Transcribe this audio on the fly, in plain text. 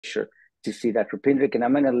pleasure to see Dr. Pindrik, and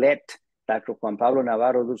I'm going to let Dr. Juan Pablo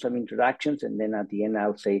Navarro do some introductions, and then at the end,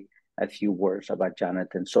 I'll say a few words about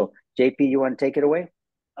Jonathan. So, JP, you want to take it away?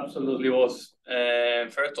 Absolutely, Boss.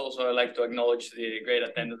 First, also, I'd like to acknowledge the great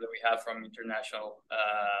attendance that we have from international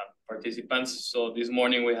participants. So this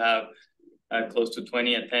morning, we have close to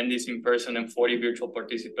 20 attendees in person and 40 virtual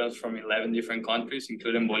participants from 11 different countries,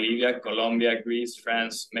 including Bolivia, Colombia, Greece,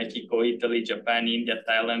 France, Mexico, Italy, Japan, India,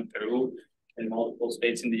 Thailand, Peru, and multiple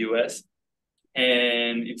states in the US.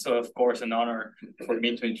 And it's, of course, an honor for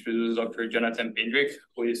me to introduce Dr. Jonathan Pindrik,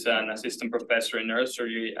 who is an assistant professor in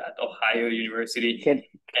neurosurgery at Ohio University.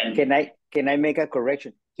 Can I make a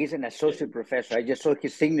correction? He's an associate professor. I just saw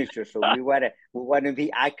his signature, so we want to be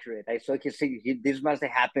accurate. I saw his signature. This must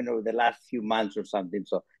have happened over the last few months or something.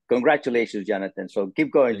 So congratulations, Jonathan. So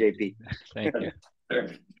keep going, JP. Thank you. Sure.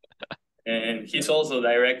 And he's also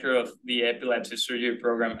director of the epilepsy surgery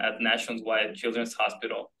program at Nationwide Children's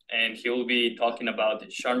Hospital. And he will be talking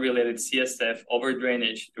about shunt-related CSF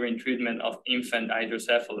overdrainage during treatment of infant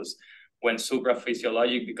hydrocephalus when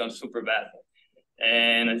supraphysiologic becomes super bad.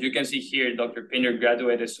 And as you can see here, Dr. Pindrik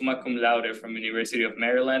graduated summa cum laude from University of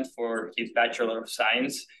Maryland for his Bachelor of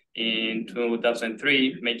Science in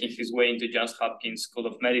 2003, making his way into Johns Hopkins School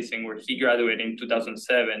of Medicine, where he graduated in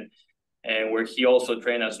 2007, and where he also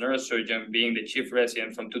trained as neurosurgeon, being the chief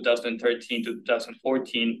resident from 2013 to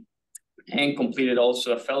 2014, and completed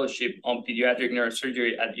also a fellowship on pediatric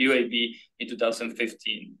neurosurgery at UAB in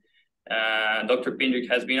 2015. Dr. Pindrik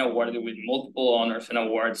has been awarded with multiple honors and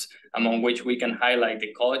awards, among which we can highlight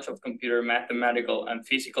the College of Computer, Mathematical, and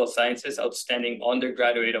Physical Sciences Outstanding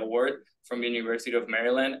Undergraduate Award from University of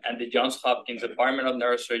Maryland and the Johns Hopkins Department of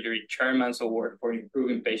Neurosurgery Chairman's Award for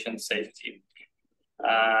Improving Patient Safety.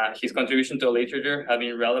 His contribution to literature have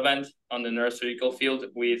been relevant on the neurosurgical field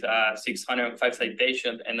with 605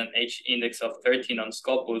 citations and an H index of 13 on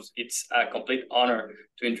Scopus. It's a complete honor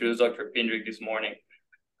to introduce Dr. Pindrik this morning.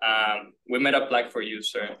 We made a plaque for you,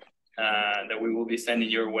 sir, that we will be sending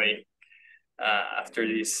your way after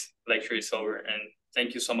this lecture is over. And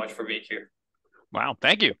thank you so much for being here. Wow,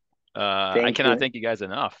 thank you. I cannot thank you guys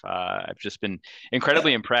enough. I've just been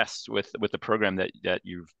incredibly impressed with the program that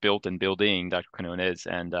you've built and building, Dr. Quinones,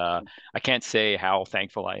 and I can't say how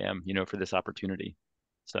thankful I am, for this opportunity.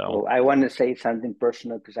 So well, I want to say something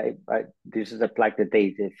personal because I this is a plaque that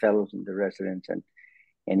the fellows and the residents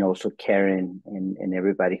and also Karen and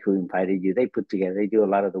everybody who invited you, they put together. They do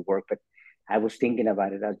a lot of the work, but I was thinking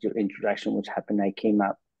about it as your introduction was happening. I came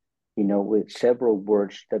up, with several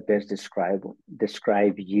words that best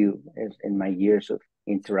describe you as in my years of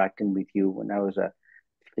interacting with you when I was a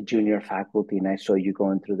junior faculty and I saw you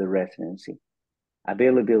going through the residency.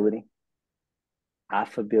 Availability,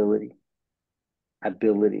 affability,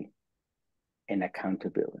 ability, and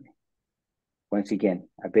accountability. Once again,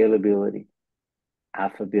 availability,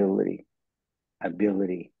 affability,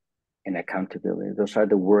 ability, and accountability. Those are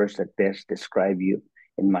the words that best describe you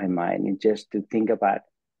in my mind. And just to think about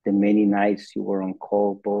the many nights you were on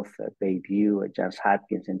call, both at Bayview, at Johns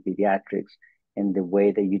Hopkins, and pediatrics, and the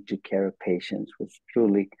way that you took care of patients was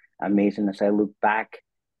truly amazing. As I look back,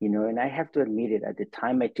 and I have to admit it, at the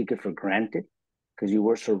time I took it for granted because you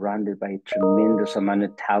were surrounded by a tremendous amount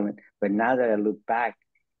of talent. But now that I look back,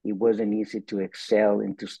 it wasn't easy to excel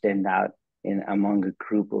and to stand out among a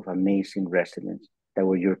group of amazing residents that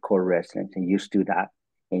were your core residents, and you stood up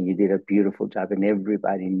and you did a beautiful job, and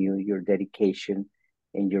everybody knew your dedication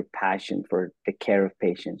and your passion for the care of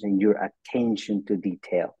patients and your attention to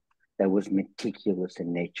detail that was meticulous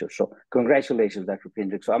in nature. So congratulations, Dr.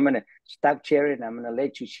 Pindrik. So I'm going to stop sharing. I'm going to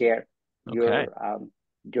let you share your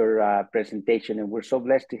presentation, and we're so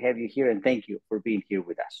blessed to have you here, and thank you for being here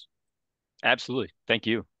with us. Absolutely. Thank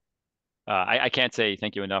you. I can't say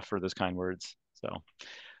thank you enough for those kind words. So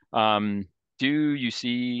do you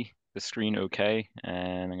see the screen okay?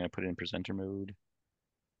 And I'm going to put it in presenter mode.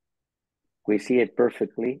 We see it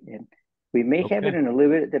perfectly, and we may have it in a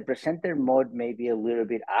little bit. The presenter mode may be a little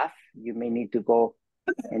bit off. You may need to go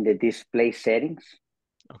in the display settings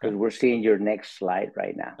because we're seeing your next slide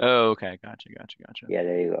right now. Oh, okay. Gotcha. Yeah,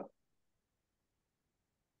 there you go.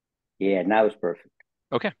 Yeah, now it's perfect.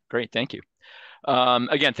 Okay, great. Thank you.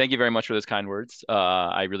 Again, thank you very much for those kind words.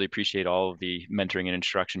 I really appreciate all of the mentoring and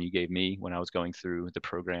instruction you gave me when I was going through the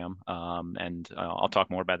program. And I'll talk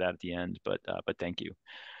more about that at the end, but thank you.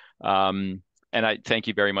 And I thank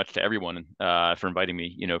you very much to everyone for inviting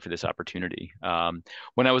me, for this opportunity.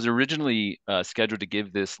 When I was originally scheduled to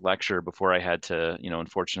give this lecture before I had to,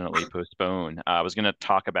 unfortunately postpone, I was going to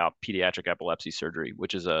talk about pediatric epilepsy surgery,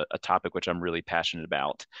 which is a topic which I'm really passionate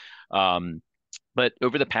about. But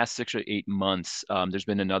over the past 6 or 8 months, there's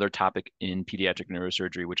been another topic in pediatric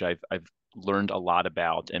neurosurgery which I've learned a lot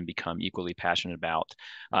about and become equally passionate about.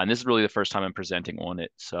 And this is really the first time I'm presenting on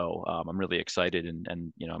it, so I'm really excited,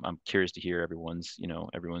 and I'm curious to hear everyone's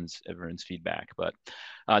feedback. But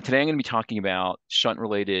today I'm going to be talking about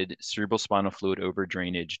shunt-related cerebral spinal fluid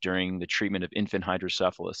overdrainage during the treatment of infant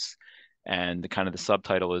hydrocephalus, and the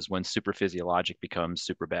subtitle is when supraphysiologic becomes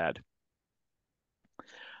super bad.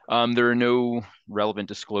 There are no relevant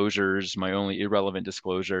disclosures. My only irrelevant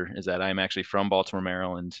disclosure is that I'm actually from Baltimore,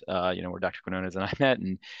 Maryland, where Dr. Quinones and I met,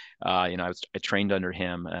 and I trained under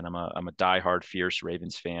him, and I'm a diehard fierce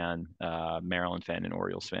Ravens fan, Maryland fan, and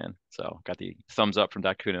Orioles fan. So got the thumbs up from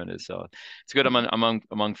Dr. Quinones. So it's good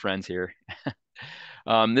among friends here.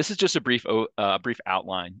 This is just a brief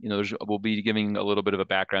outline. We'll be giving a little bit of a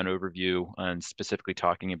background overview and specifically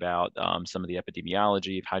talking about some of the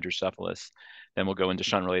epidemiology of hydrocephalus. Then we'll go into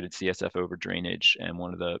shunt-related CSF overdrainage and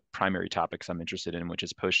one of the primary topics I'm interested in, which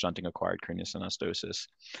is post-shunting acquired craniosynostosis.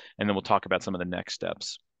 And then we'll talk about some of the next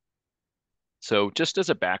steps. So just as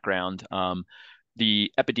a background,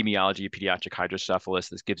 the epidemiology of pediatric hydrocephalus,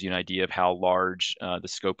 this gives you an idea of how large the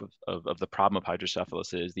scope of the problem of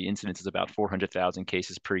hydrocephalus is. The incidence is about 400,000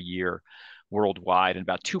 cases per year worldwide, and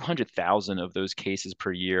about 200,000 of those cases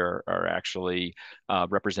per year are actually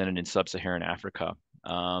represented in sub-Saharan Africa.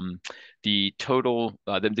 The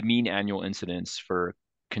mean annual incidence for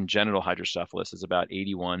congenital hydrocephalus is about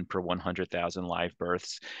 81 per 100,000 live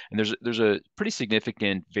births. And there's a pretty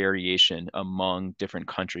significant variation among different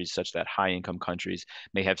countries, such that high-income countries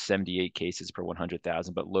may have 78 cases per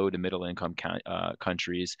 100,000, but low to middle-income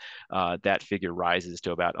countries, that figure rises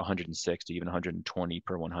to about 106 to even 120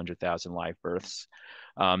 per 100,000 live births.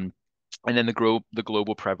 And then the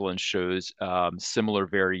global prevalence shows similar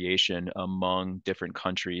variation among different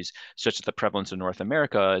countries, such that the prevalence in North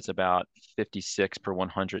America is about 56 per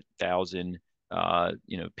 100,000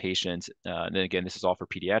 patients. And then again, this is all for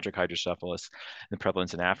pediatric hydrocephalus. The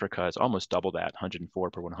prevalence in Africa is almost double that,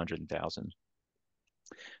 104 per 100,000.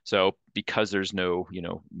 So because there's no,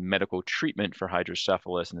 medical treatment for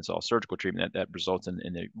hydrocephalus, and it's all surgical treatment, that results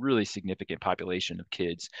in a really significant population of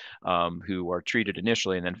kids who are treated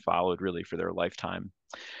initially and then followed really for their lifetime.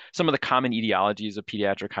 Some of the common etiologies of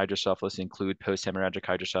pediatric hydrocephalus include post-hemorrhagic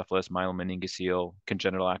hydrocephalus, myelomeningocele,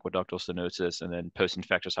 congenital aqueductal stenosis, and then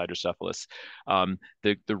post-infectious hydrocephalus.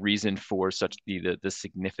 The reason for such the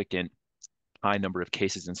significant high number of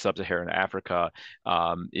cases in sub-Saharan Africa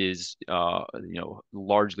is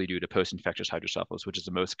largely due to post-infectious hydrocephalus, which is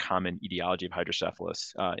the most common etiology of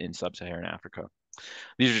hydrocephalus in sub-Saharan Africa.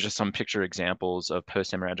 These are just some picture examples of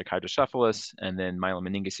post-hemorrhagic hydrocephalus, and then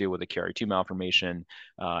myelomeningocele with a KRE2 malformation,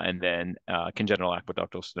 and then congenital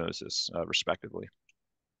aqueductal stenosis, respectively.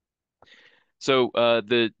 So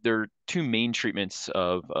there are two main treatments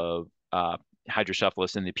of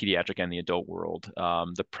hydrocephalus in the pediatric and the adult world.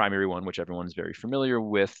 The primary one, which everyone is very familiar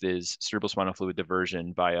with, is cerebral spinal fluid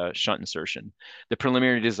diversion via shunt insertion. The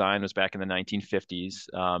preliminary design was back in the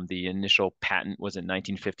 1950s. The initial patent was in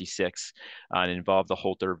 1956 and involved the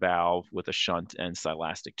Holter valve with a shunt and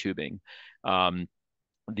silastic tubing.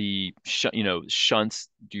 Shunts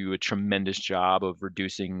do a tremendous job of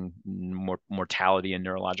reducing mortality and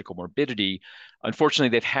neurological morbidity. Unfortunately,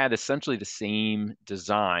 they've had essentially the same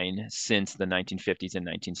design since the 1950s and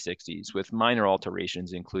 1960s, with minor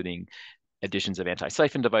alterations, including additions of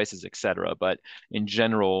anti-siphon devices, et cetera. But in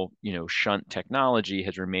general, shunt technology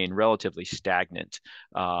has remained relatively stagnant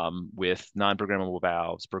with non-programmable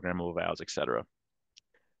valves, programmable valves, et cetera.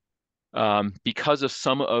 Because of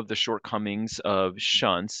some of the shortcomings of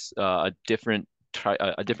shunts, a different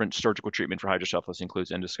surgical treatment for hydrocephalus includes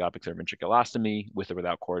endoscopic ventriculostomy with or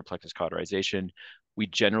without choroid plexus cauterization. We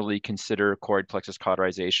generally consider choroid plexus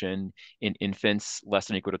cauterization in infants less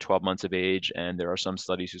than or equal to 12 months of age, and there are some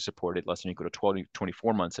studies who support it less than or equal to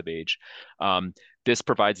 24 months of age. This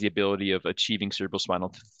provides the ability of achieving cerebral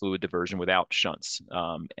spinal fluid diversion without shunts.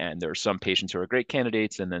 And there are some patients who are great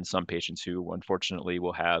candidates, and then some patients who unfortunately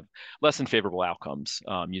will have less than favorable outcomes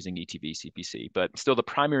using ETV CPC. But still, the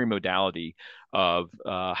primary modality of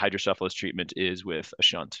hydrocephalus treatment is with a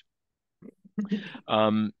shunt.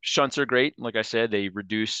 Shunts are great. Like I said, they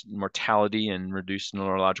reduce mortality and reduce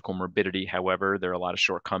neurological morbidity. However, there are a lot of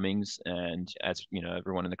shortcomings, and as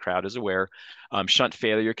everyone in the crowd is aware, shunt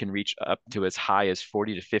failure can reach up to as high as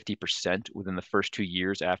 40 to 50% within the first 2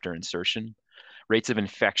 years after insertion. Rates of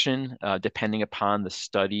infection, depending upon the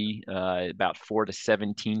study, about 4 to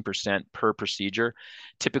 17% per procedure.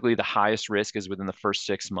 Typically, the highest risk is within the first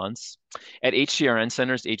 6 months. At HCRN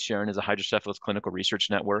centers, HCRN is a hydrocephalus clinical research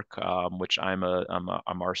network, which I'm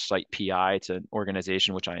our site PI. It's an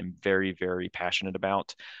organization which I am very, very passionate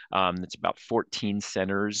about. It's about 14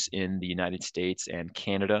 centers in the United States and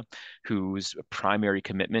Canada, whose primary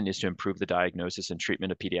commitment is to improve the diagnosis and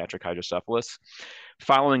treatment of pediatric hydrocephalus.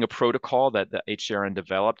 Following a protocol that the HCRN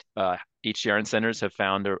developed, HCRN centers have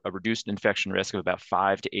found a reduced infection risk of about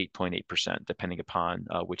 5 to 8.8%, depending upon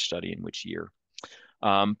which study and which year.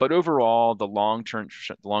 But overall, the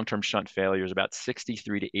long-term shunt failure is about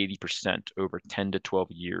 63 to 80% over 10 to 12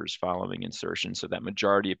 years following insertion. So that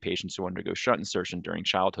majority of patients who undergo shunt insertion during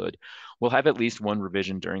childhood will have at least one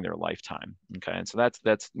revision during their lifetime. Okay, and so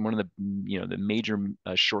that's one of the major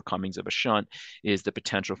shortcomings of a shunt is the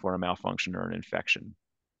potential for a malfunction or an infection.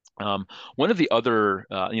 One of the other,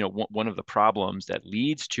 one of the problems that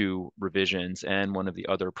leads to revisions, and one of the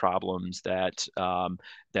other problems that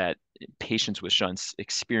patients with shunts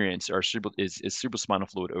experience is cerebrospinal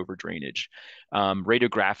fluid overdrainage.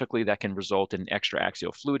 Radiographically, that can result in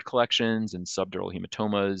extraaxial fluid collections and subdural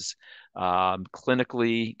hematomas.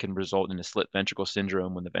 Clinically, can result in a slit ventricle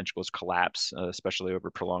syndrome when the ventricles collapse, especially over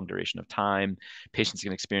a prolonged duration of time. Patients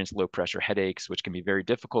can experience low pressure headaches, which can be very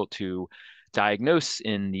difficult to diagnose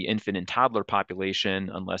in the infant and toddler population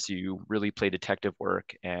unless you really play detective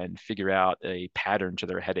work and figure out a pattern to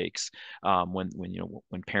their headaches when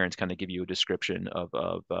parents kind of give you a description of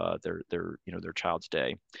their child's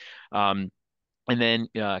day. And then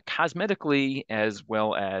cosmetically, as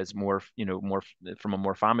well as more from a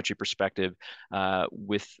morphometry perspective,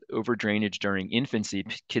 with overdrainage during infancy,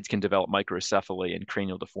 kids can develop microcephaly and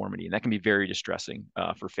cranial deformity, and that can be very distressing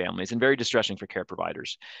for families and very distressing for care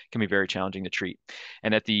providers. It can be very challenging to treat.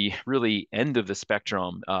 And at the really end of the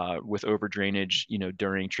spectrum, with overdrainage,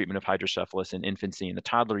 during treatment of hydrocephalus in infancy and the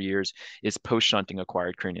toddler years, is post-shunting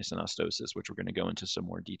acquired craniosynostosis, which we're going to go into some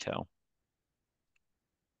more detail.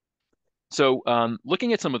 So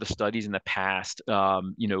looking at some of the studies in the past,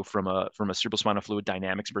 from a cerebrospinal fluid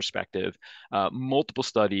dynamics perspective, multiple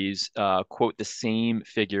studies quote the same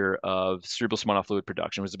figure of cerebrospinal fluid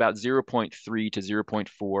production. It was about 0.3 to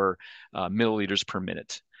 0.4 milliliters per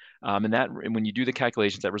minute. And when you do the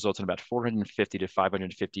calculations, that results in about 450 to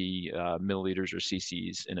 550 milliliters or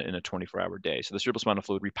cc's in a 24-hour day. So the cerebrospinal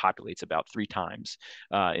fluid repopulates about 3 times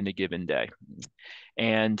in a given day.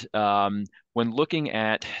 And when looking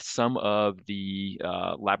at some of the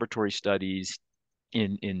laboratory studies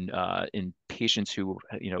in patients who,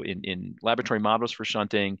 in laboratory models for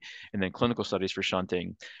shunting and then clinical studies for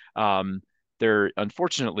shunting, there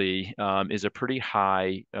unfortunately is a pretty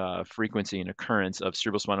high frequency and occurrence of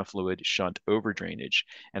cerebrospinal fluid shunt overdrainage.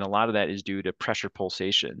 And a lot of that is due to pressure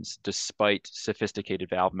pulsations, despite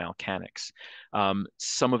sophisticated valve mechanics.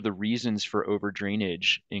 Some of the reasons for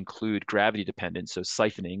overdrainage include gravity dependence, so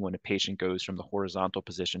siphoning when a patient goes from the horizontal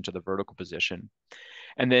position to the vertical position.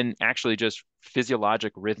 And then actually just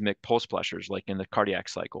physiologic rhythmic pulse pressures, like in the cardiac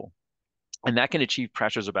cycle. And that can achieve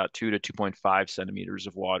pressures about 2 to 2.5 centimeters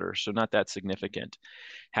of water, so not that significant.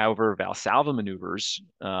 However, Valsalva maneuvers,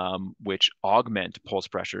 which augment pulse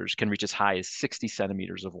pressures, can reach as high as 60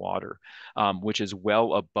 centimeters of water, which is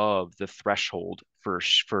well above the threshold for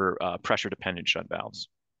pressure-dependent shunt valves.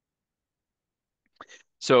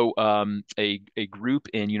 So a group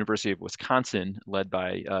in University of Wisconsin led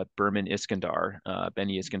by Berman Iskandar.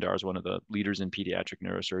 Benny Iskandar is one of the leaders in pediatric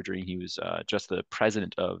neurosurgery. He was just the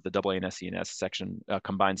president of the AANS-CNS section,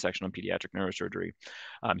 combined section on pediatric neurosurgery.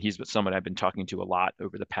 He's someone I've been talking to a lot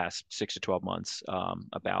over the past 6 to 12 months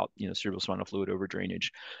about cerebrospinal fluid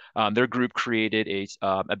overdrainage. Their group created a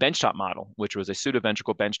benchtop model, which was a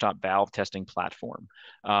pseudoventricle benchtop valve testing platform.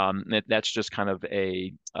 That's just kind of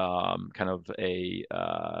a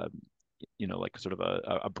like sort of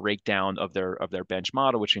a breakdown of their bench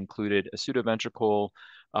model, which included a pseudoventricle,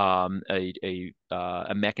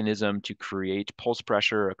 a mechanism to create pulse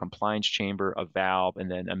pressure, a compliance chamber, a valve,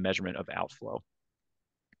 and then a measurement of outflow.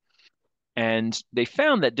 And they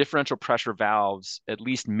found that differential pressure valves at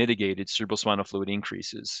least mitigated cerebrospinal fluid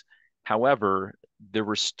increases. However, there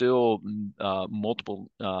were still multiple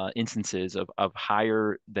instances of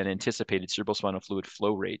higher than anticipated cerebrospinal fluid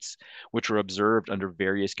flow rates, which were observed under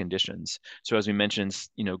various conditions. So as we mentioned,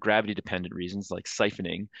 gravity-dependent reasons like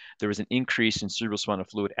siphoning, there was an increase in cerebrospinal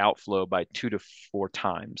fluid outflow by 2 to 4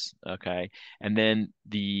 times, okay? And then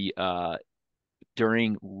the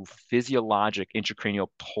during physiologic intracranial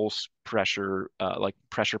pulse pressure, like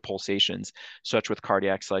pressure pulsations, such with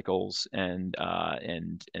cardiac cycles and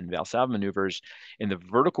Valsalva maneuvers. In the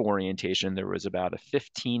vertical orientation, there was about a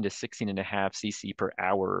 15 to 16.5 cc per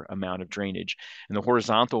hour amount of drainage. In the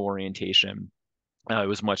horizontal orientation, it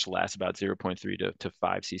was much less, about 0.3 to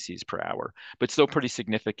 5 cc's per hour, but still pretty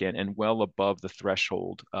significant and well above the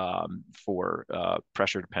threshold for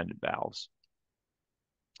pressure-dependent valves.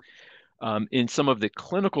 In some of the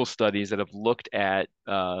clinical studies that have looked at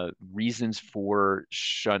reasons for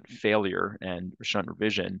shunt failure and shunt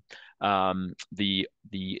revision, the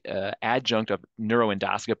adjunct of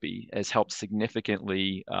neuroendoscopy has helped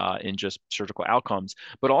significantly in just surgical outcomes,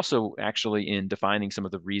 but also actually in defining some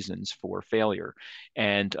of the reasons for failure.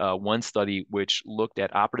 And one study which looked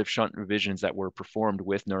at operative shunt revisions that were performed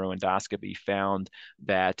with neuroendoscopy found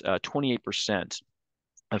that 28%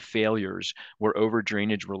 of failures were over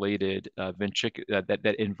drainage related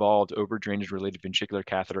that involved over drainage related ventricular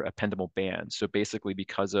catheter ependymal bands. So basically,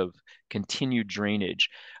 because of continued drainage,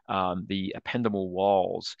 the ependymal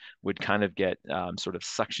walls would kind of get sort of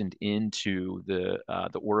suctioned into the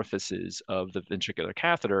orifices of the ventricular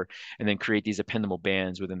catheter and then create these ependymal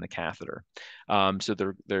bands within the catheter. So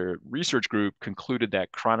their research group concluded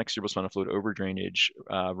that chronic cerebrospinal fluid overdrainage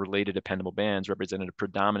related ependymal bands represented a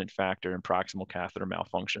predominant factor in proximal catheter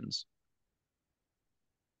malfunctions.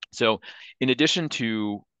 So in addition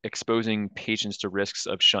to exposing patients to risks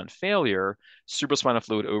of shunt failure, cerebrospinal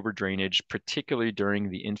fluid overdrainage, particularly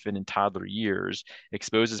during the infant and toddler years,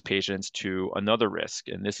 exposes patients to another risk.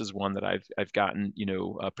 And this is one that I've gotten,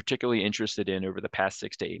 particularly interested in over the past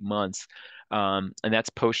 6 to 8 months. And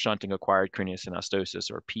that's post-shunting acquired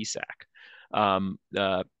craniosynostosis, or PSAC.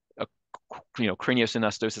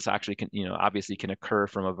 Craniosynostosis actually can, obviously can occur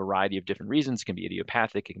from a variety of different reasons. It can be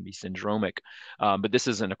idiopathic, it can be syndromic, but this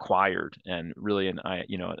is an acquired and really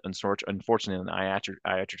unfortunately an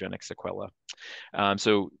iatrogenic sequela.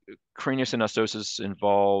 So craniosynostosis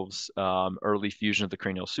involves early fusion of the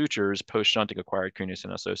cranial sutures. Post-shunting acquired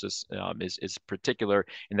craniosynostosis is particular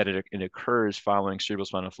in that it occurs following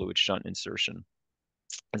cerebrospinal fluid shunt insertion.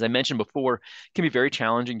 As I mentioned before, it can be very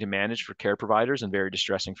challenging to manage for care providers and very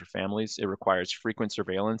distressing for families. It requires frequent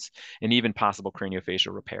surveillance and even possible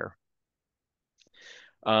craniofacial repair.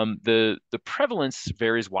 The prevalence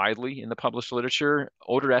varies widely in the published literature.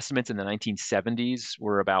 Older estimates in the 1970s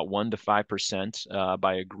were about 1 to 5%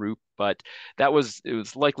 by a group, but it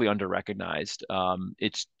was likely under-recognized.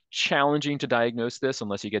 It's challenging to diagnose this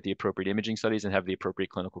unless you get the appropriate imaging studies and have the appropriate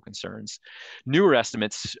clinical concerns. Newer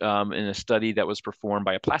estimates in a study that was performed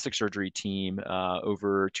by a plastic surgery team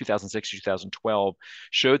over 2006 to 2012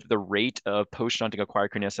 showed that the rate of post-shunting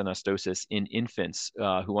acquired craniosynostosis in infants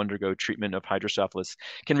who undergo treatment of hydrocephalus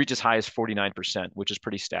can reach as high as 49%, which is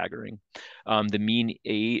pretty staggering. The mean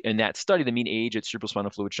age in that study, the mean age at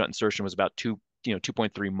cerebrospinal fluid shunt insertion was about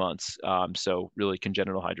 2.3 months. So really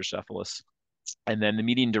congenital hydrocephalus. And then the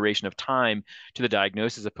median duration of time to the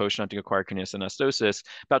diagnosis of post-shunting acquired craniosynostosis,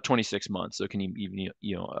 about 26 months. So it can even,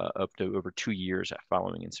 up to over 2 years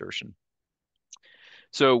following insertion.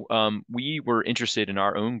 So we were interested in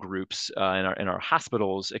our own groups in our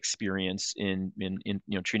hospital's experience in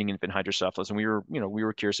treating infant hydrocephalus, and we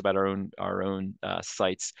were curious about our own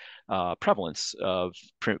sites' prevalence of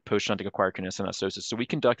post-shunting acquired craniosynostosis. So we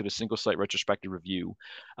conducted a single site retrospective review.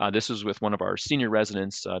 This was with one of our senior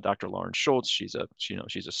residents, Dr. Lauren Schultz. She's a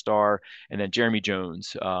star, and then Jeremy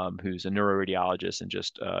Jones, who's a neuroradiologist and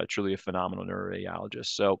just truly a phenomenal neuroradiologist.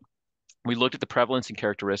 So we looked at the prevalence and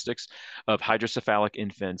characteristics of hydrocephalic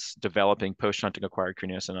infants developing post-shunting acquired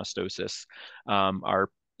craniosynostosis.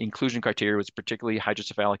 Our inclusion criteria was particularly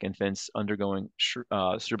hydrocephalic infants undergoing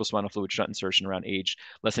cerebrospinal fluid shunt insertion around age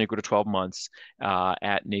less than or equal to 12 months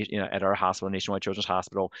at our hospital, Nationwide Children's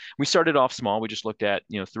Hospital. We started off small. We just looked at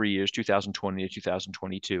 3 years, 2020 to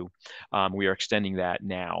 2022. We are extending that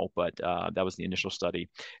now, but that was the initial study,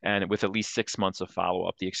 and with at least 6 months of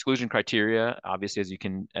follow-up. The exclusion criteria, obviously, as you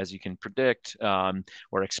can predict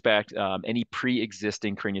or expect, any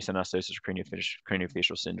pre-existing craniosynostosis or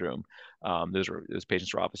craniofacial syndrome. Those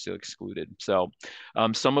patients were obviously excluded. So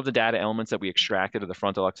some of the data elements that we extracted are the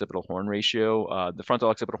frontal occipital horn ratio. The frontal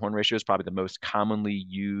occipital horn ratio is probably the most commonly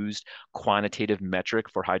used quantitative metric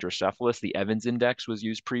for hydrocephalus. The Evans index was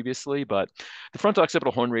used previously, but the frontal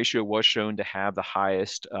occipital horn ratio was shown to have the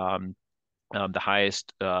highest the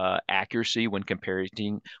highest accuracy when comparing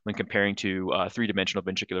to three-dimensional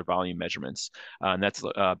ventricular volume measurements, and that's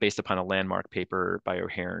based upon a landmark paper by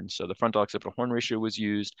O'Hearn. So the frontal occipital horn ratio was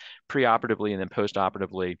used preoperatively and then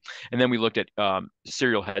postoperatively, and then we looked at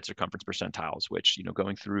serial head circumference percentiles, which,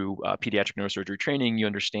 going through pediatric neurosurgery training, you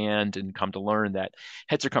understand and come to learn that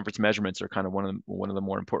head circumference measurements are kind of one of the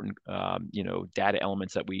more important data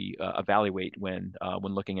elements that we evaluate when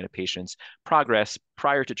looking at a patient's progress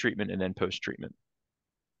prior to treatment and then post-treatment.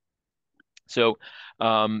 So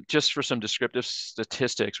just for some descriptive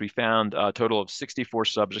statistics, we found a total of 64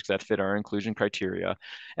 subjects that fit our inclusion criteria,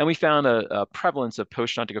 and we found a prevalence of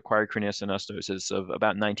post-shunting acquired craniosynostosis of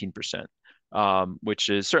about 19%, which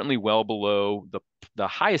is certainly well below the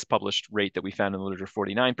highest published rate that we found in the literature,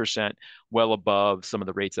 49%, well above some of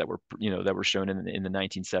the rates that were shown in the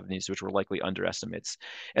 1970s, which were likely underestimates.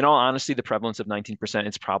 In all honesty, the prevalence of 19%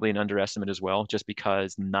 is probably an underestimate as well, just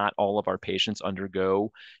because not all of our patients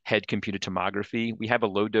undergo head computed tomography. We have a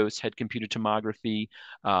low dose head computed tomography,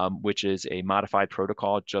 which is a modified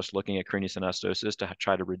protocol just looking at craniosynostosis to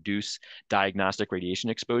try to reduce diagnostic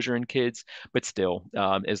radiation exposure in kids. But still,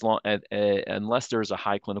 unless there's a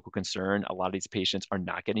high clinical concern, a lot of these patients are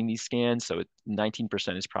not getting these scans. So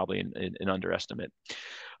 19% is probably an underestimate.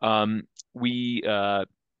 We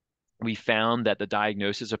found that the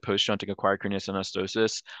diagnosis of post-shunting acquired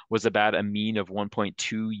craniosynostosis was about a mean of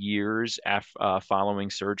 1.2 years following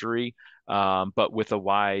surgery, but with a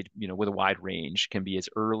wide range. Can be as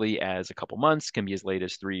early as a couple months, can be as late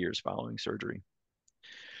as 3 years following surgery.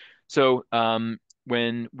 So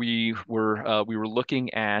when we were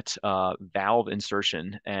looking at valve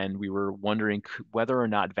insertion, and we were wondering whether or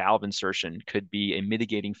not valve insertion could be a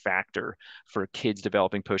mitigating factor for kids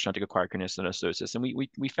developing post-shunting acquired craniosynostosis. And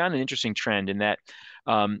we found an interesting trend in that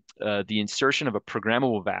the insertion of a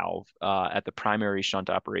programmable valve at the primary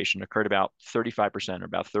shunt operation occurred about 35%, or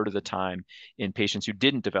about a third of the time, in patients who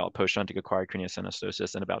didn't develop post-shunting acquired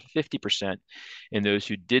craniosynostosis, and about 50% in those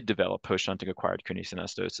who did develop post-shunting acquired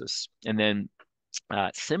craniosynostosis. And then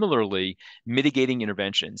similarly, mitigating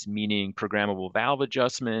interventions, meaning programmable valve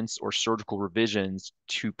adjustments or surgical revisions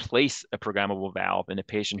to place a programmable valve in a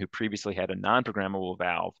patient who previously had a non-programmable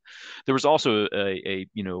valve. There was also a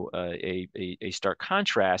stark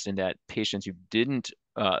contrast in that patients who didn't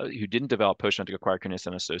develop post-shunting acquired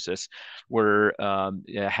craniosynostosis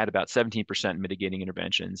had about 17% mitigating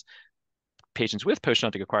interventions. Patients with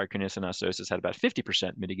post-shunting acquired craniosynostosis had about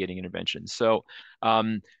 50% mitigating interventions. So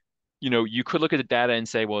you could look at the data and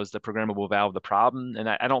say, well, is the programmable valve the problem? And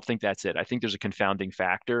I don't think that's it. I think there's a confounding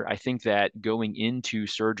factor. I think that going into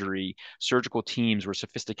surgery, surgical teams were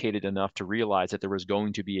sophisticated enough to realize that there was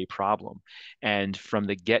going to be a problem. And from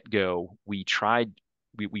the get-go, we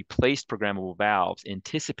placed programmable valves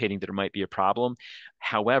anticipating that there might be a problem.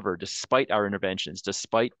 However, despite our interventions,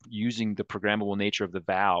 despite using the programmable nature of the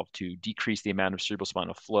valve to decrease the amount of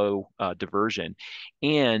cerebrospinal flow diversion,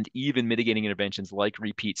 and even mitigating interventions like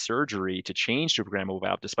repeat surgery to change to a programmable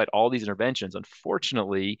valve, despite all these interventions,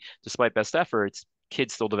 unfortunately, despite best efforts,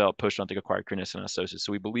 kids still develop post-shunting acquired craniosynostosis.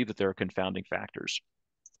 So we believe that there are confounding factors.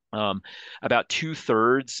 About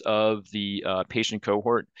 2/3 of the patient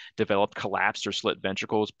cohort developed collapsed or slit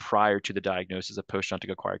ventricles prior to the diagnosis of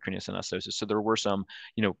post-shunting acquired craniosynostosis. So there were some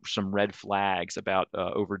red flags about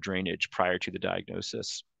over-drainage prior to the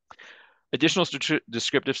diagnosis. Additional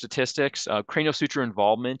descriptive statistics: cranial suture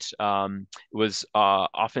involvement was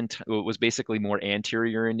basically more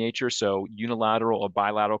anterior in nature, so unilateral or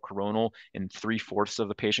bilateral coronal in 3/4 of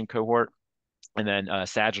the patient cohort, and then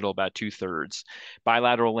sagittal about 2/3.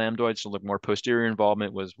 Bilateral lambdoids, so look more posterior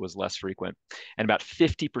involvement, was less frequent. And about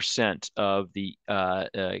 50% of the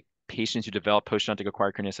patients who develop post-shunting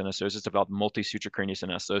acquired craniosynostosis develop multi-suture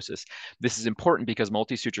craniosynostosis. This is important because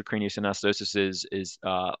multi-suture craniosynostosis is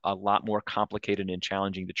a lot more complicated and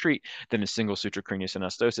challenging to treat than a single suture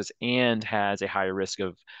craniosynostosis, and has a higher risk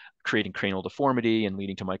of creating cranial deformity and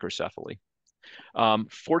leading to microcephaly.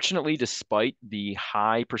 Fortunately, despite the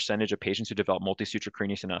high percentage of patients who develop multi-suture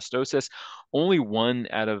craniosynostosis, only 1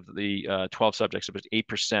 out of the 12 subjects, about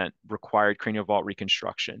 8%, required cranial vault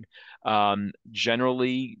reconstruction.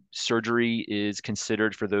 Generally, surgery is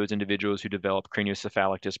considered for those individuals who develop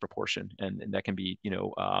craniocephalic disproportion, and that can be,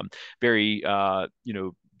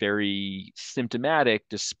 very symptomatic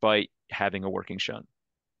despite having a working shunt.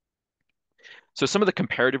 So some of the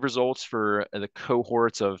comparative results for the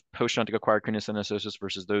cohorts of post-shunting acquired craniosynostosis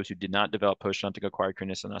versus those who did not develop post-shunting acquired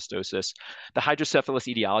craniosynostosis. The hydrocephalus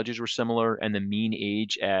etiologies were similar, and the mean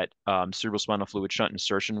age at cerebrospinal fluid shunt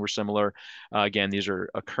insertion were similar. Again, these are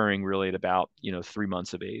occurring really at about 3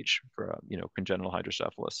 months of age for congenital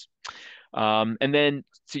hydrocephalus. And then,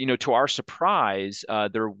 to our surprise,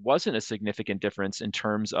 there wasn't a significant difference in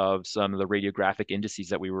terms of some of the radiographic indices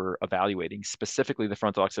that we were evaluating, specifically the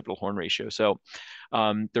frontal occipital horn ratio. So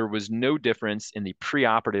there was no difference in the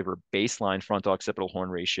preoperative or baseline frontal occipital horn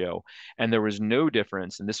ratio. And there was no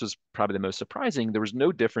difference, and this was probably the most surprising, there was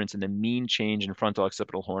no difference in the mean change in frontal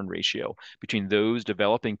occipital horn ratio between those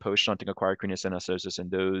developing post-shunting acquired craniosynostoses and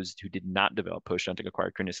those who did not develop post-shunting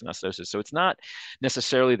acquired craniosynostoses. So it's not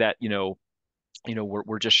necessarily that,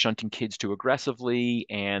 we're just shunting kids too aggressively,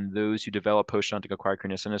 and those who develop post-shunting acquired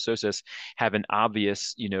craniosynostoses have an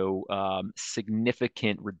obvious,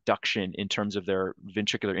 significant reduction in terms of their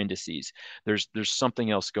ventricular indices. There's something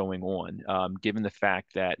else going on, given the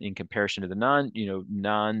fact that in comparison to the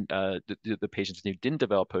patients who didn't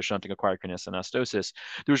develop post-shunting acquired craniosynostoses,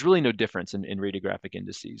 there was really no difference in radiographic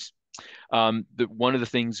indices. One of the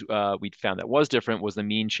things we found that was different was the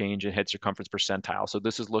mean change in head circumference percentile. So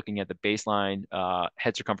this is looking at the baseline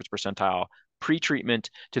head circumference percentile pre-treatment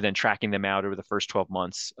to then tracking them out over the first 12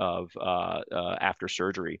 months of after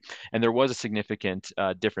surgery. And there was a significant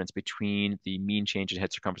difference between the mean change in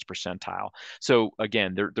head circumference percentile. So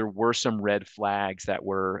again, there were some red flags that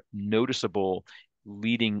were noticeable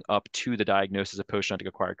leading up to the diagnosis of post-shunting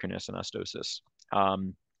acquired craniosynostoses.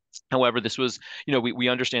 However, this was, we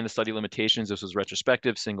understand the study limitations. This was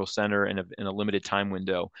retrospective, single center, and in a limited time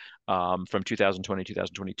window from 2020 to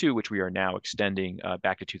 2022, which we are now extending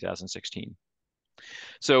back to 2016.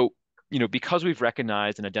 So, because we've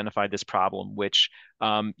recognized and identified this problem, which,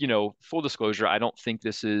 full disclosure, I don't think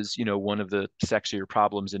this is, one of the sexier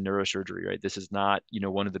problems in neurosurgery, right? This is not,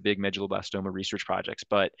 one of the big medulloblastoma research projects,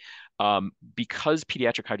 but because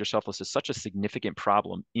pediatric hydrocephalus is such a significant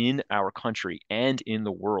problem in our country and in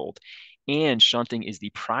the world, and shunting is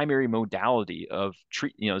the primary modality of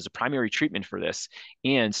is a primary treatment for this.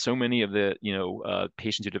 And so many of the,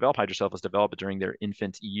 patients who develop hydrocephalus develop it during their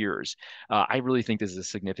infant years. I really think this is a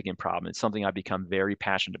significant problem. It's something I've become very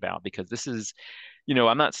passionate about because this is,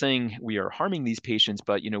 I'm not saying we are harming these patients,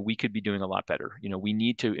 but, we could be doing a lot better. We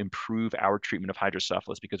need to improve our treatment of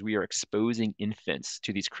hydrocephalus because we are exposing infants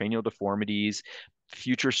to these cranial deformities,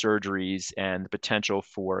 future surgeries, and the potential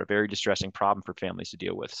for a very distressing problem for families to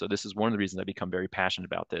deal with. So this is one of the reasons I've become very passionate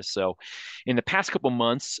about this. So in the past couple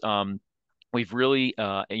months, we've really,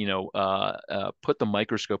 put the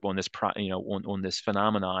microscope on this, on this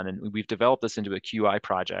phenomenon, and we've developed this into a QI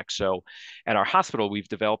project. So, at our hospital, we've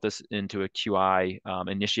developed this into a QI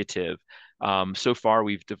initiative. So far,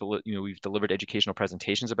 we've delivered educational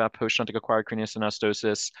presentations about post-shunting acquired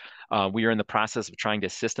craniosynostosis. We are in the process of trying to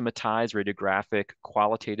systematize radiographic,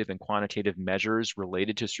 qualitative, and quantitative measures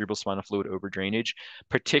related to cerebrospinal fluid overdrainage,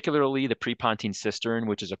 particularly the prepontine cistern,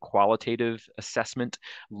 which is a qualitative assessment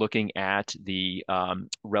looking at the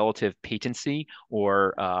relative patency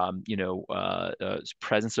or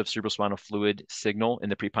presence of cerebrospinal fluid signal in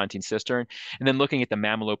the prepontine cistern, and then looking at the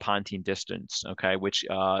mammalopontine distance, okay, which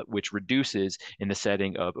reduces in the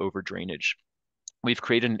setting of overdrainage. We've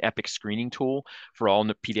created an EPIC screening tool for all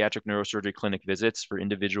pediatric neurosurgery clinic visits for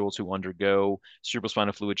individuals who undergo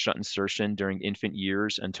cerebrospinal fluid shunt insertion during infant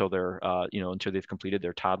years until they're, until they've completed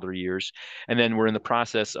their toddler years. And then we're in the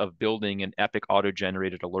process of building an EPIC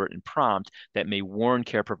auto-generated alert and prompt that may warn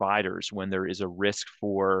care providers when there is a risk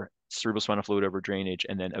for cerebrospinal fluid overdrainage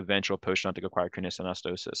and then eventual post-shunting acquired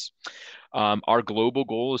craniosynostosis. Our global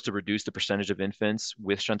goal is to reduce the percentage of infants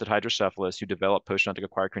with shunted hydrocephalus who develop post-shunting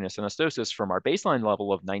acquired craniosynostosis from our baseline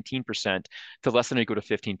level of 19% to less than or equal to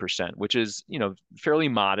 15%, which is, fairly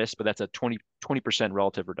modest, but that's a 20%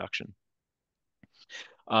 relative reduction.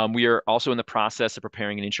 We are also in the process of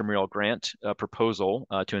preparing an intramural grant proposal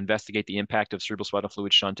to investigate the impact of cerebrospinal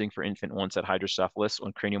fluid shunting for infant onset hydrocephalus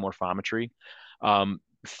on craniomorphometry.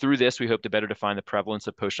 Through this, we hope to better define the prevalence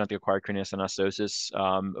of post-shunting acquired craniosynostosis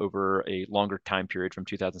over a longer time period from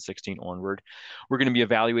 2016 onward. We're going to be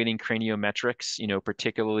evaluating craniometrics,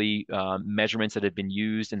 particularly measurements that have been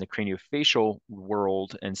used in the craniofacial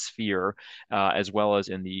world and sphere, as well as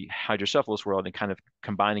in the hydrocephalus world, and kind of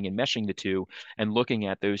combining and meshing the two and looking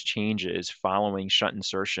at those changes following shunt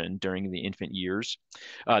insertion during the infant year,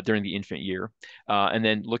 and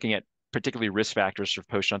then looking at particularly risk factors for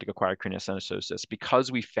post-shunting acquired craniosynostosis.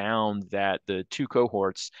 Because we found that the two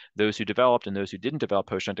cohorts, those who developed and those who didn't develop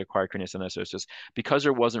post-shunting acquired craniosynostosis, because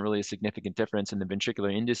there wasn't really a significant difference in the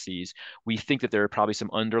ventricular indices, we think that there are probably some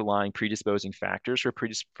underlying predisposing factors for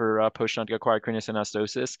post-shunting acquired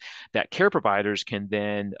craniosynostosis that care providers can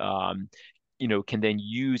then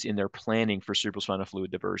use in their planning for cerebrospinal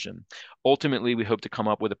fluid diversion. Ultimately, we hope to come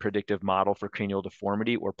up with a predictive model for cranial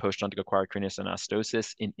deformity or post-shunting acquired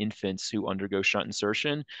craniosynostosis in infants who undergo shunt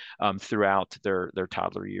insertion throughout their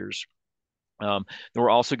toddler years. Then we're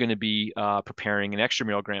also going to be preparing an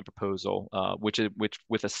extramural grant proposal, which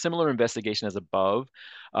with a similar investigation as above,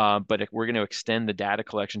 but we're going to extend the data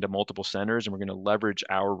collection to multiple centers, and we're going to leverage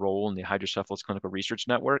our role in the Hydrocephalus Clinical Research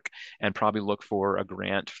Network, and probably look for a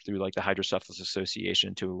grant through like the Hydrocephalus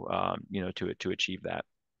Association to to achieve that.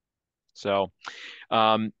 So,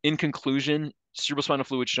 in conclusion, cerebrospinal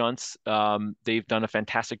fluid shunts, they've done a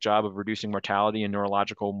fantastic job of reducing mortality and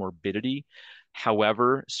neurological morbidity.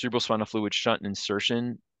 However, cerebrospinal fluid shunt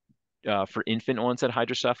insertion for infant onset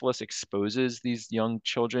hydrocephalus exposes these young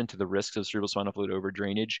children to the risks of cerebrospinal fluid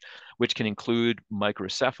overdrainage, which can include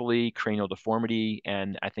microcephaly, cranial deformity,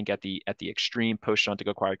 and I think at the extreme post-shuntic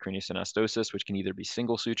acquired craniosynostosis, which can either be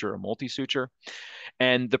single suture or multi-suture.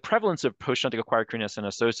 And the prevalence of post-shuntic acquired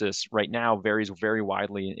craniosynostosis right now varies very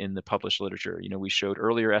widely in the published literature. You know, we showed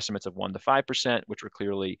earlier estimates of 1 to 5%, which were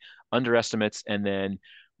clearly underestimates, and then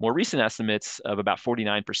more recent estimates of about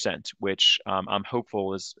 49%, which I'm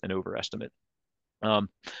hopeful is an overestimate.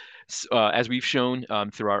 As we've shown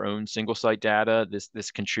through our own single site data, this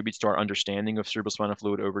contributes to our understanding of cerebrospinal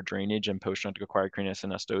fluid overdrainage and post-shuntic acquired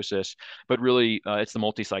craniosynostosis. But really, it's the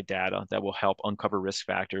multi-site data that will help uncover risk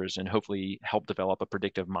factors and hopefully help develop a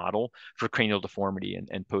predictive model for cranial deformity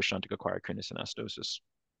and post-shuntic acquired craniosynostosis.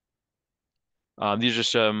 These are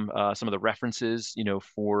some of the references, you know,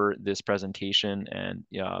 for this presentation and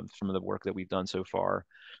some of the work that we've done so far.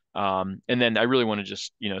 And then I really want to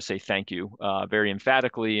just, you know, say thank you very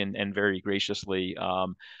emphatically and very graciously. I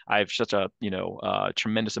have such a,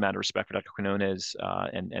 tremendous amount of respect for Dr. Quinones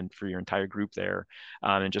and for your entire group there.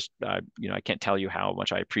 And just, I can't tell you how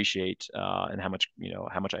much I appreciate and how much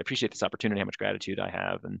I appreciate this opportunity, how much gratitude I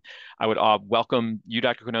have. And I would welcome you,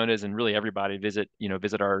 Dr. Quinones, and really everybody visit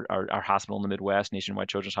our hospital in the Midwest, Nationwide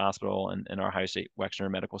Children's Hospital, and our Ohio State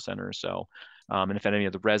Wexner Medical Center. So, and if any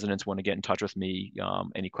of the residents want to get in touch with me,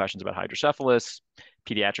 any questions about hydrocephalus,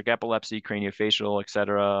 pediatric epilepsy, craniofacial, et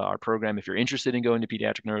cetera, our program, if you're interested in going to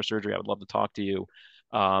pediatric neurosurgery, I would love to talk to you.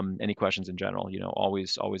 Any questions in general,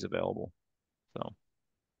 always available. So.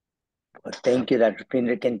 Well, thank you, Dr.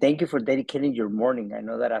 Pindrik, and thank you for dedicating your morning. I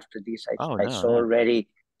know that after this, I saw already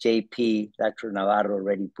JP, Dr. Navarro,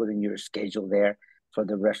 already putting your schedule there for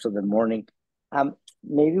the rest of the morning.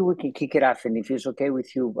 Maybe we can kick it off, and if it's okay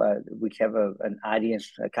with you, we have an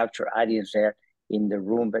audience, a capture audience there in the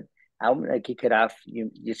room, but I'm going to kick it off.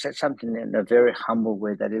 You said something in a very humble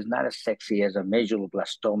way that is not as sexy as a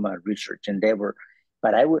medulloblastoma research endeavor,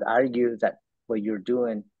 but I would argue that what you're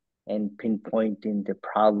doing and pinpointing the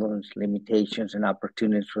problems, limitations, and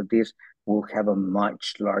opportunities for this will have a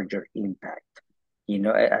much larger impact. You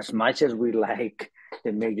know, as much as we like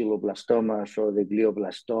the medulloblastomas or the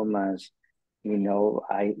glioblastomas,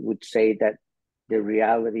 I would say that the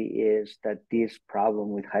reality is that this problem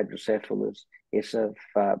with hydrocephalus is of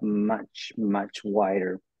much, much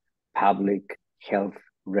wider public health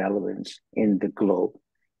relevance in the globe,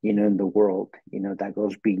 in the world, that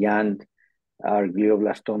goes beyond our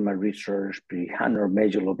glioblastoma research, beyond our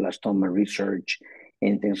medulloblastoma research,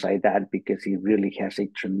 and things like that, because it really has a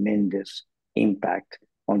tremendous impact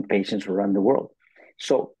on patients around the world.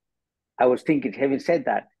 So I was thinking, having said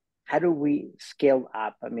that, how do we scale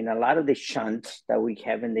up? I mean, a lot of the shunts that we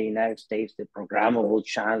have in the United States, the programmable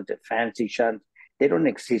shunts, the fancy shunts, they don't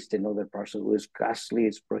exist in other parts of the world. It's costly,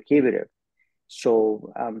 it's prohibitive.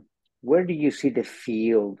 So where do you see the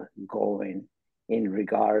field going in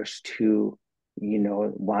regards to,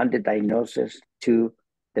 one, the diagnosis, two,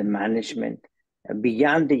 the management,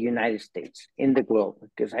 beyond the United States, in the globe?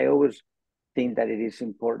 Because I always think that it is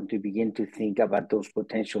important to begin to think about those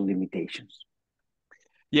potential limitations.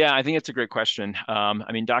 Yeah, I think it's a great question. I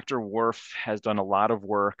mean, Dr. Worf has done a lot of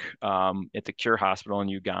work at the Cure Hospital in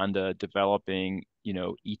Uganda developing,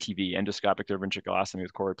 ETV, endoscopic third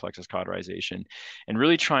with choroid plexus cauterization, and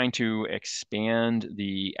really trying to expand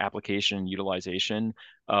the application utilization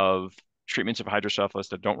of treatments of hydrocephalus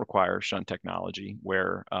that don't require shunt technology,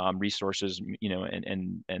 where resources,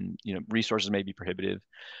 resources may be prohibitive.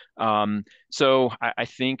 So I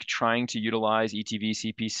think trying to utilize ETV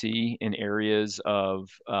CPC in areas of,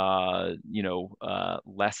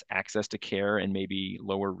 less access to care and maybe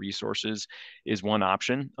lower resources is one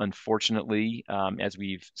option. Unfortunately, as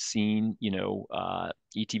we've seen,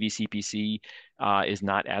 ETV CPC is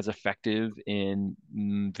not as effective in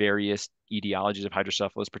various etiologies of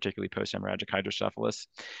hydrocephalus, particularly post-hemorrhagic hydrocephalus.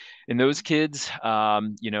 In those kids,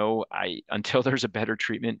 until there's a better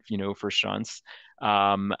treatment, for shunts,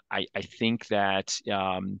 I think that,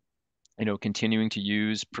 continuing to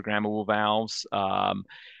use programmable valves,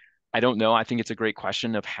 I don't know. I think it's a great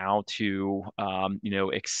question of how to,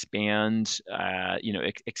 expand,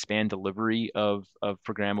 expand delivery of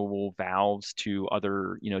programmable valves to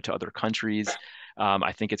other, to other countries.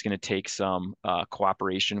 I think it's going to take some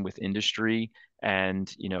cooperation with industry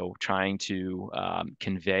and, trying to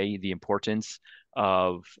convey the importance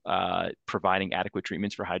of providing adequate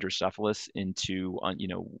treatments for hydrocephalus into,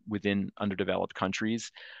 within underdeveloped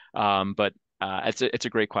countries. But it's a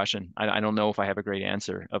great question. I don't know if I have a great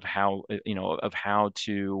answer of how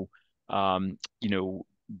to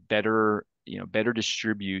better better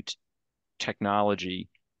distribute technology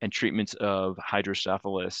and treatments of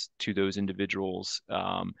hydrocephalus to those individuals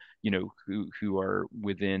who are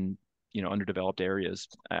within underdeveloped areas.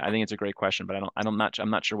 I think it's a great question, but I'm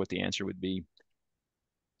not sure what the answer would be.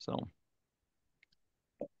 So.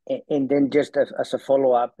 And then just as a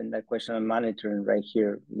follow-up and that question, I'm monitoring right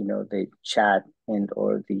here, the chat and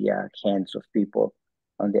or the hands of people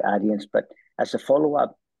on the audience. But as a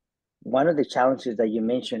follow-up, one of the challenges that you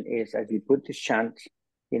mentioned is as you put the shunt,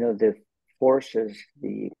 the forces,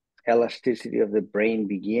 the elasticity of the brain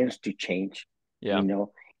begins to change, Yeah.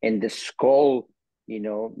 And the skull,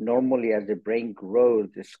 normally as the brain grows,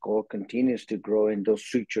 the skull continues to grow and those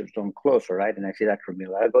sutures don't close, all right? And I see Dr.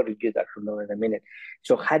 Miller. I'll go to you, Dr. Miller, in a minute.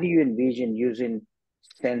 So how do you envision using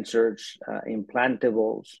sensors,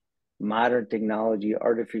 implantables, modern technology,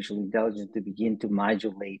 artificial intelligence to begin to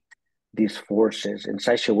modulate these forces in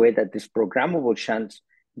such a way that these programmable shunts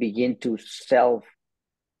begin to self-adjust,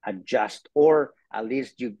 or at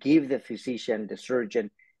least you give the physician, the surgeon,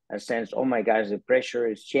 a sense, oh my gosh, the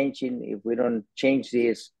pressure is changing. If we don't change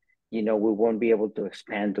this, we won't be able to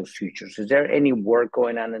expand those sutures. Is there any work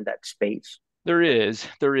going on in that space? There is.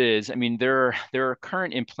 I mean, there are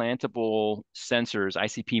current implantable sensors,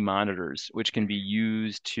 ICP monitors, which can be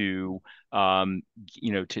used to,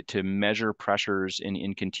 to measure pressures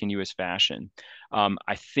in continuous fashion.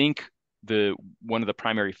 I think one of the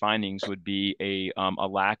primary findings would be a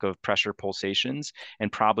lack of pressure pulsations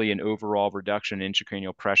and probably an overall reduction in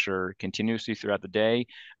intracranial pressure continuously throughout the day,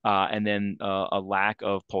 and then a lack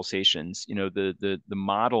of pulsations. The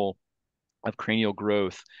model of cranial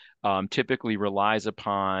growth typically relies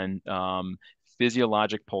upon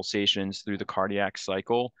physiologic pulsations through the cardiac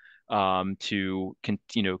cycle to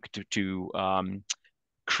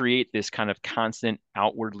create this kind of constant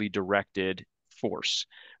outwardly directed force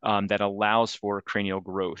that allows for cranial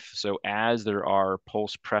growth. So as there are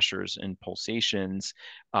pulse pressures and pulsations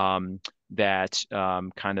that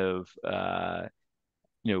kind of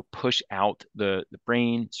push out the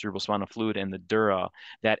brain, cerebral spinal fluid, and the dura,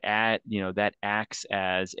 that acts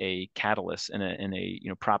as a catalyst and a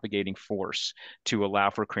propagating force to allow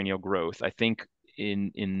for cranial growth. I think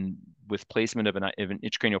with placement of an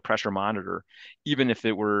intracranial pressure monitor, even if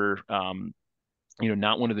it were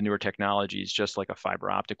not one of the newer technologies, just like a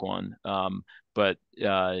fiber optic one, but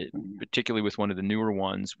particularly with one of the newer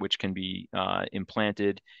ones, which can be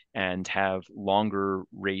implanted and have longer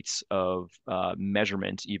rates of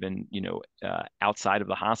measurement, even outside of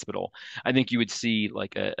the hospital, I think you would see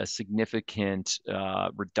like a significant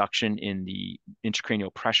reduction in the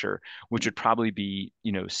intracranial pressure, which would probably be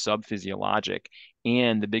subphysiologic.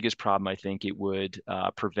 And the biggest problem, I think, it would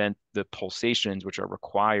prevent the pulsations which are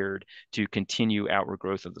required to continue outward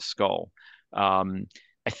growth of the skull.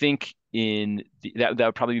 I think that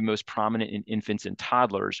would probably be most prominent in infants and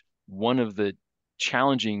toddlers. One of the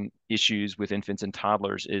challenging issues with infants and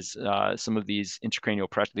toddlers is some of these intracranial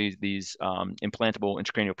pressure, these implantable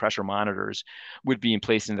intracranial pressure monitors would be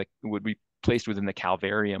placed within the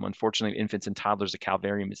calvarium. Unfortunately, infants and toddlers, the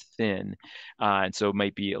calvarium is thin, and so it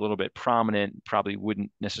might be a little bit prominent. Probably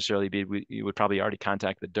wouldn't necessarily be. You would probably already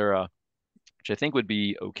contact the dura, which I think would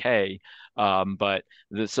be okay. But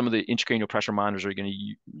some of the intracranial pressure monitors are going to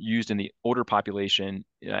be used in the older population,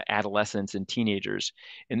 adolescents and teenagers.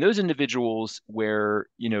 And those individuals where,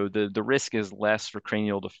 the risk is less for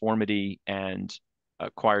cranial deformity and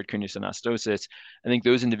acquired craniosynostosis, I think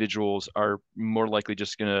those individuals are more likely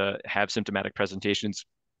just going to have symptomatic presentations,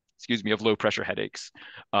 of low pressure headaches,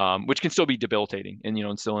 which can still be debilitating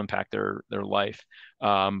and still impact their life.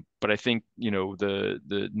 But I think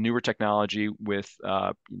the newer technology with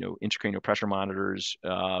intracranial pressure monitors,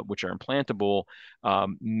 which are implantable,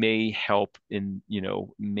 may help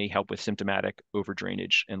with symptomatic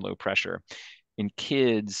overdrainage and low pressure. In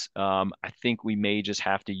kids, I think we may just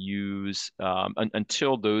have to use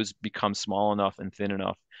until those become small enough and thin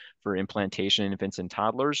enough for implantation in infants and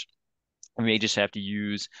toddlers. We may just have to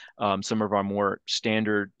use some of our more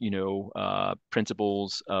standard,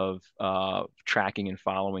 principles of tracking and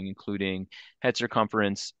following, including head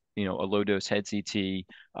circumference, a low dose head CT,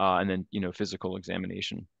 and then physical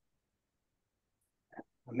examination.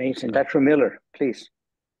 Amazing. Dr. Miller, please.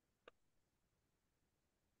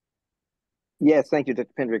 Yes, thank you,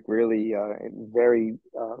 Dr. Pindrik. Really very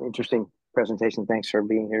interesting presentation. Thanks for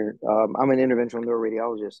being here. I'm an interventional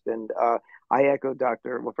neuroradiologist, and I echo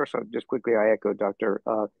well, first off, just quickly, I echo Dr.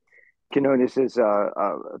 Keynote's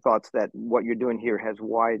thoughts that what you're doing here has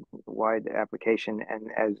wide application, and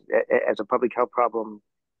as a public health problem,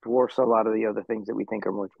 dwarfs a lot of the other things that we think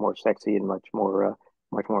are much more sexy and much more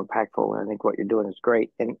impactful. And I think what you're doing is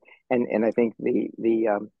great. And I think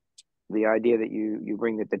the idea that you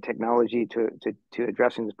bring that the technology to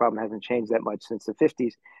addressing this problem hasn't changed that much since the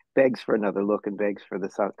 50s begs for another look and begs for the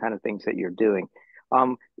kind of things that you're doing.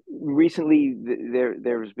 Recently,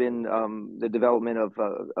 there's been the development of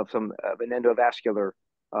an endovascular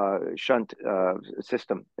shunt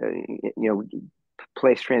system,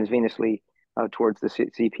 placed transvenously towards the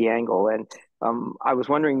CP angle. And I was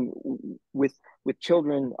wondering, with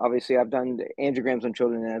children, obviously I've done angiograms on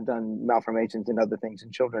children and I've done malformations and other things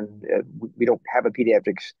in children. We don't have a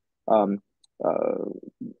pediatrics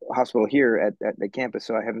hospital here at the campus,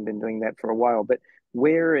 so I haven't been doing that for a while. But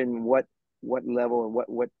where and what level and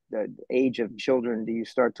what age of children do you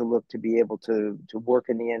start to look to be able to work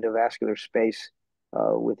in the endovascular space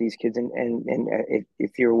with these kids? And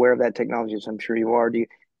if you're aware of that technology, as I'm sure you are,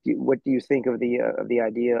 what do you think of the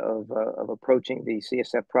idea of approaching the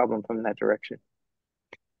CSF problem from that direction?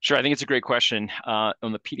 Sure, I think it's a great question.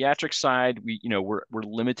 On the pediatric side, we're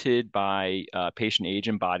limited by patient age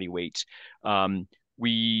and body weight.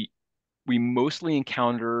 We mostly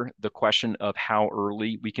encounter the question of how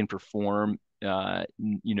early we can perform, neuro,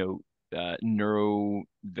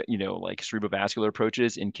 like cerebrovascular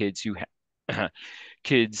approaches in kids who have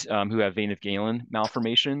who have vein of Galen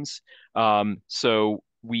malformations. So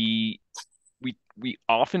we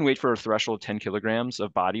often wait for a threshold of 10 kilograms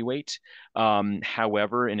of body weight.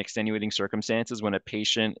 However, in extenuating circumstances, when a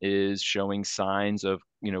patient is showing signs of,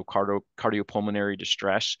 cardiopulmonary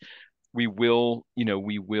distress, we will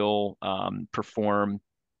perform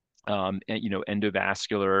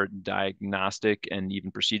endovascular diagnostic and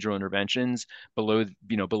even procedural interventions below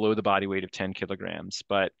the body weight of 10 kilograms.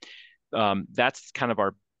 But that's kind of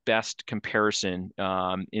our best comparison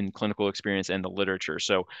in clinical experience and the literature.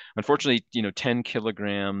 So unfortunately, 10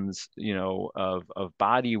 kilograms, of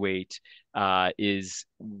body weight is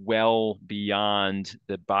well beyond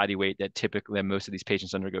the body weight that most of these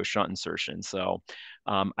patients undergo shunt insertion. So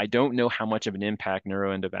I don't know how much of an impact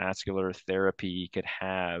neuroendovascular therapy could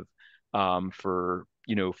have for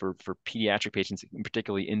pediatric patients,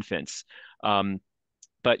 particularly infants.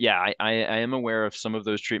 But yeah, I am aware of some of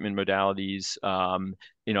those treatment modalities.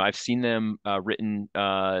 I've seen them written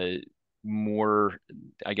more,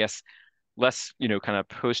 I guess, less, kind of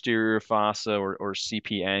posterior fossa or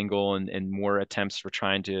CP angle and more attempts for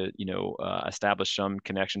trying to, establish some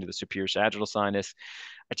connection to the superior sagittal sinus.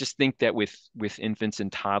 I just think that with infants and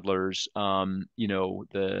toddlers,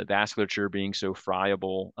 the vasculature being so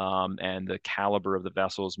friable and the caliber of the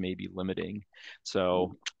vessels may be limiting.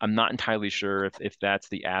 So I'm not entirely sure if that's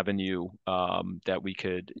the avenue that we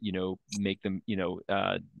could, make them,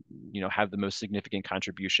 have the most significant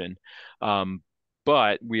contribution.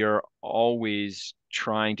 But we are always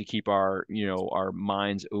trying to keep our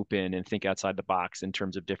minds open and think outside the box in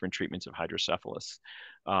terms of different treatments of hydrocephalus.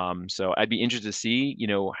 So I'd be interested to see,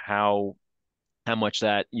 how much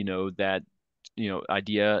that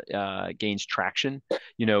idea gains traction,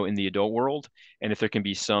 in the adult world, and if there can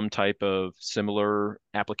be some type of similar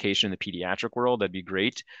application in the pediatric world, that'd be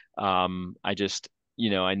great. I just,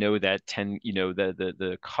 I know that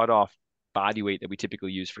the cutoff body weight that we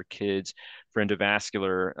typically use for kids for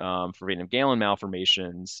endovascular for vein of Galen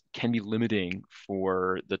malformations can be limiting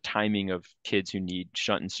for the timing of kids who need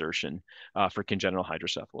shunt insertion for congenital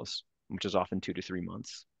hydrocephalus, which is often 2 to 3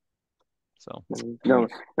 months. So no,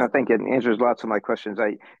 thank you. It answers lots of my questions.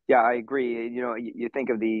 I agree. You think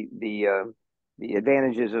of the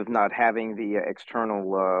advantages of not having the external,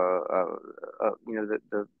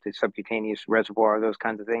 the subcutaneous reservoir, those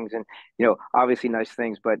kinds of things, and obviously nice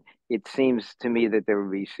things. But it seems to me that there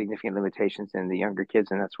would be significant limitations in the younger kids,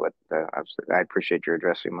 and that's what I appreciate your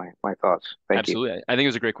addressing my thoughts. Thank you. Absolutely, I think it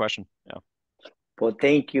was a great question. Yeah. Well,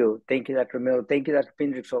 thank you, Dr. Miller. Thank you, Dr.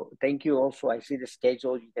 Pindrik. So thank you also. I see the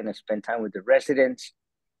schedule. You're going to spend time with the residents,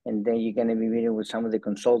 and then you're going to be meeting with some of the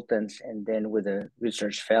consultants, and then with the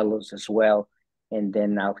research fellows as well. And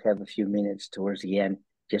then I'll have a few minutes towards the end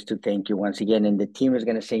just to thank you once again. And the team is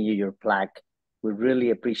going to send you your plaque. We really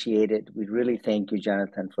appreciate it. We really thank you,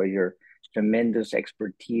 Jonathan, for your tremendous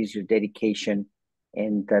expertise, your dedication,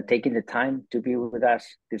 and taking the time to be with us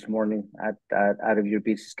this morning out of your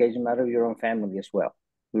busy schedule, out of your own family as well.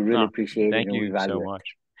 We really appreciate it. Thank and we you value so it.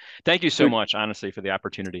 much. Thank you so Good. much, honestly, for the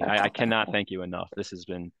opportunity. I cannot thank you enough. This has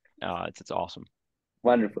been, it's awesome.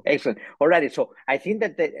 Wonderful. Excellent. All righty. So I think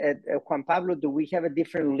that Juan Pablo, do we have a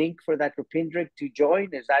different link for Dr. Pindrik to join?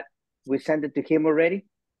 Is that we sent it to him already?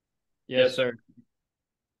 Yes, sir.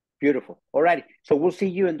 Beautiful. All righty. So we'll see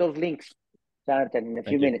you in those links, Jonathan, in a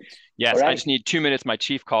few minutes. Yes, all right? I just need 2 minutes. My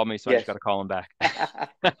chief called me, so I just got to call him back.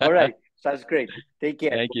 All right. Sounds great. Take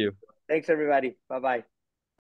care. Thank you. Thanks, everybody. Bye-bye.